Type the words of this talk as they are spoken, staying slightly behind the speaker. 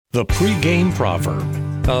The pregame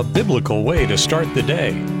proverb, a biblical way to start the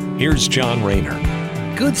day. Here's John Rayner.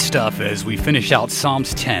 Good stuff as we finish out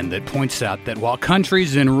Psalms 10 that points out that while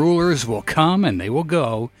countries and rulers will come and they will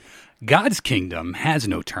go, God's kingdom has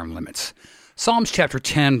no term limits. Psalms chapter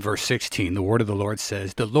 10, verse 16, the word of the Lord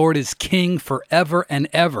says, "The Lord is king forever and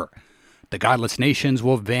ever. The godless nations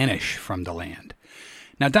will vanish from the land."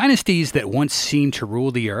 Now, dynasties that once seemed to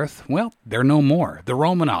rule the earth, well, they're no more. The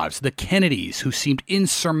Romanovs, the Kennedys, who seemed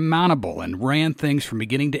insurmountable and ran things from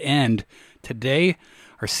beginning to end, today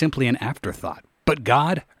are simply an afterthought. But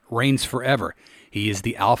God reigns forever. He is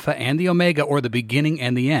the Alpha and the Omega, or the beginning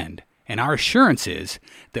and the end. And our assurance is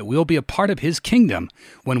that we'll be a part of His kingdom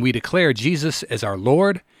when we declare Jesus as our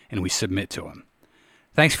Lord and we submit to Him.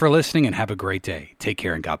 Thanks for listening and have a great day. Take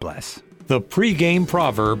care and God bless. The pregame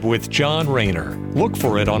proverb with John Rayner. Look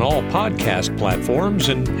for it on all podcast platforms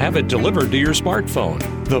and have it delivered to your smartphone.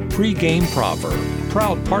 The pregame proverb,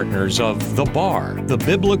 proud partners of The Bar, the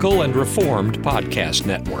Biblical and Reformed Podcast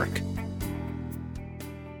Network.